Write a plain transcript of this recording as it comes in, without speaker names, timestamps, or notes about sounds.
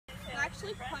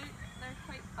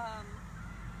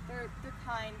they're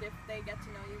kind if they get to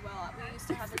know you well. We used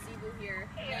to have a zebu here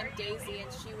named Daisy,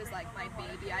 and she was like my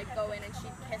baby. I'd go in and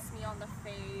she'd kiss me on the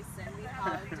face, and we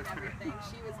hugged and everything.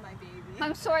 She was my baby.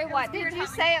 I'm sorry, what did you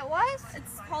say it was?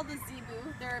 It's called a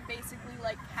zebu. They're basically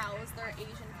like cows. They're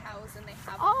Asian cows, and they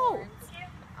have horns.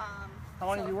 How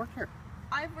long have you worked here?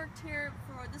 I've worked here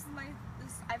for, I've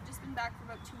just been back for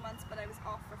about 2 months, but I was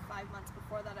off for 5 months.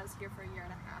 Before that, I was here for 1.5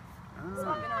 years. So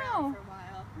I've been around for a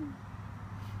while.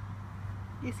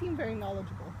 You seem very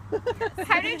knowledgeable. Yes.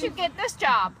 How did you get this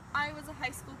job? I was a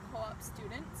high school co-op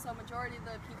student, so majority of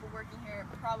the people working here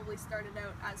probably started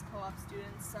out as co-op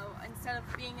students. So instead of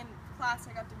being in class,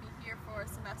 I got to be here for a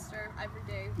semester every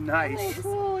day. Nice.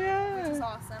 Cool, yeah. Which is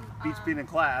awesome. Beats being in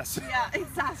class. Yeah,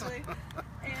 exactly.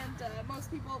 And most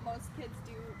kids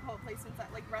do co-op placements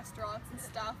at like restaurants and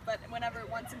stuff, but whenever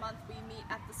once a month we meet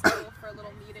at the school for a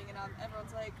little meeting, and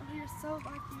everyone's like, oh, you're so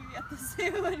lucky at the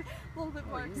zoo, and a little bit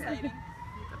more exciting.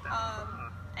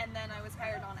 And then I was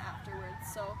hired on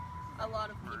afterwards, so a lot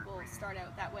of people start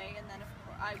out that way, and then of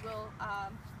course I will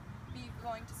be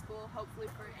going to school hopefully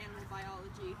for animal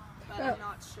biology, but I'm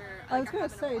not sure. I was going to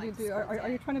say, are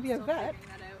you trying to be a vet?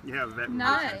 Yeah, vet.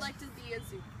 Nice. I'd like to be a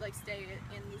zoo, like stay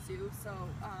in the zoo, so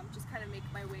just kind of make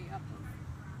my way up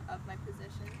of my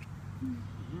position.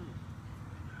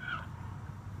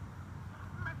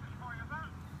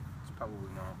 It's probably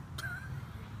not.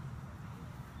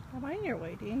 Am I in your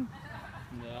way, Dean?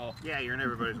 No. Yeah, you're in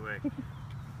everybody's way.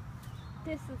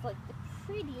 This is like the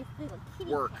prettiest little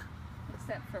kitty Work. cat.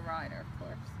 Except for Ryder, of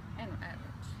course, and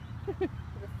Average.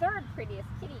 The third prettiest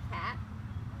kitty cat.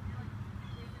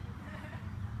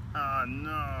 Oh,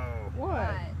 no.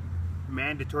 What?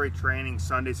 Mandatory training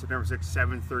Sunday, September 6th,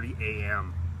 7:30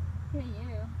 a.m. Who are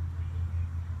you?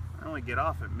 I only get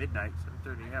off at midnight,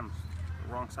 7:30 a.m.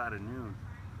 The wrong side of noon.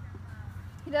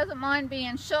 He doesn't mind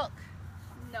being shook.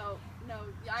 No,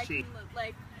 I can,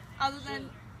 like, other than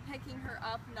picking her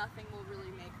up, nothing will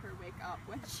really make her wake up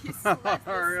when she's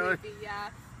Really? sleepy. Yeah,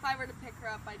 if I were to pick her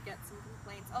up, I'd get some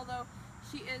complaints. Although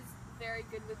she is very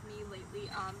good with me lately,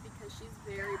 because she's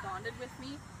very bonded with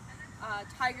me.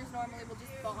 Tigers normally will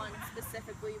just bond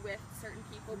specifically with certain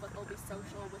people, but they'll be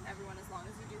social with everyone as long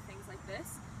as you do things like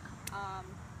this.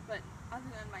 But other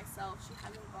than myself, she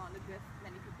hasn't bonded with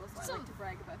many people, so I like to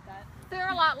brag about that. They're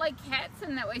a lot like cats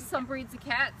in that way. Some breeds of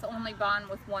cats only bond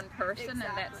with one person,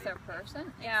 and that's their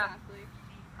person. Yeah. Exactly.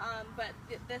 But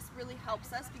this really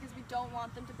helps us because we don't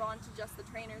want them to bond to just the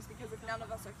trainers, because if none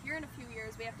of us are here in a few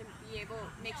years, we have to be able to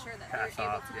make sure that they're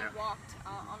able to be walked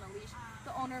on a leash.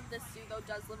 The owner of this zoo, though,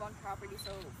 does live on property,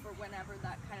 so for whenever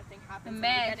that kind of thing happens, and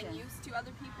they're getting used to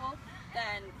other people,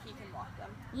 then he can walk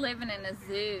them. Living in a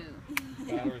zoo.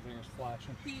 Everything is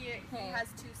flashing. He has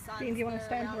 2 sons. Dean, do you want to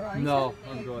stand for us? No,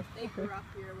 I'm good. They grew up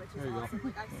here, which is awesome.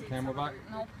 Like, I've seen Camera some back? of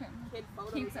their kid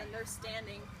photos, and they're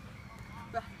standing,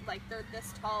 like they're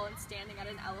this tall and standing at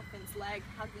an elephant's leg,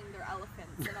 hugging their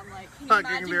elephants, and I'm like, can you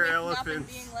imagine waking up and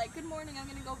being like, good morning, I'm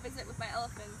gonna go visit with my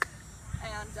elephants.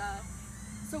 And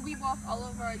so we walk all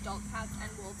of our adult cats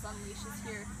and wolves on leashes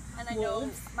here, and I know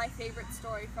my favorite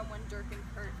story from when Dirk and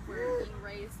Kurt were being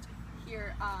raised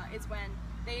here is when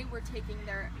they were taking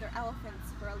their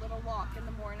elephants for a little walk in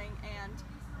the morning, and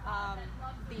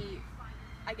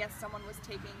I guess someone was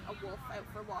taking a wolf out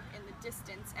for a walk in the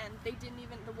distance, and they didn't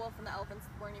even, the wolf and the elephants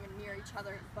weren't even near each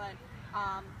other, but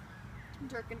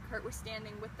Dirk and Kurt were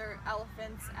standing with their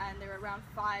elephants, and they were around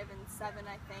 5 and 7,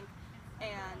 I think,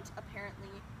 and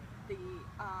apparently the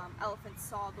elephants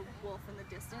saw the wolf in the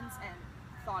distance and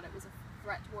thought it was a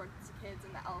threat towards the kids,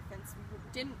 and the elephants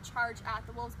didn't charge at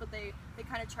the wolves, but they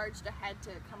kind of charged ahead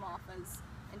to come off as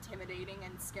intimidating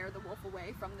and scare the wolf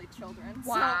away from the children.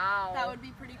 Wow. So that would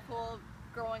be pretty cool,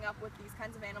 growing up with these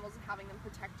kinds of animals and having them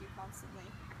protect you constantly.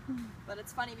 But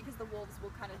it's funny because the wolves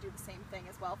will kind of do the same thing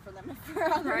as well for them and for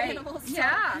other animals. So,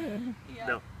 yeah.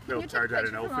 They'll charge at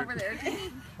an elephant. Over there?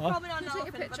 Probably not an Take a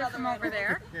elephant, picture but from other over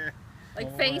there.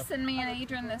 Like facing me and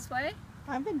Adrian this way.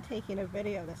 I've been taking a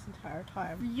video this entire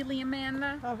time. Really,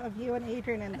 Amanda? Of you and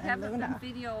Adrian and haven't Luna.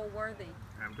 been video worthy.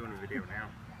 I'm doing a video now.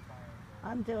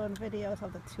 I'm doing videos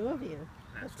of the 2 of you.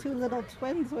 The 2 little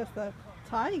twins with the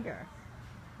tiger.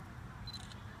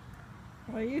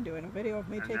 What are you doing? A video of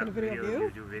me taking a video of you?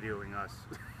 You do videoing us.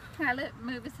 Can I let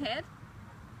move his head?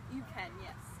 You can,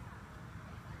 yes.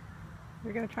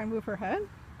 You're going to try and move her head?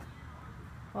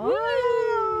 Oh!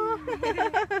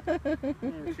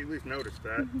 She at least noticed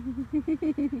that.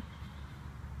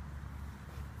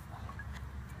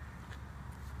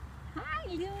 Hi,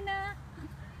 Luna.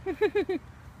 You're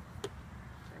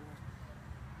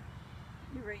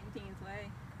right in Dean's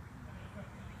way.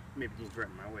 Maybe Dean's right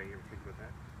in my way. You ever think about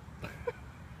that?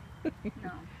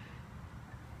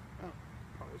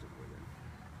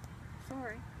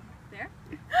 worry. There.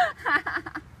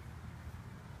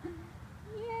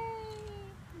 Yay!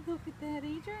 Look at that,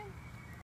 Adrian.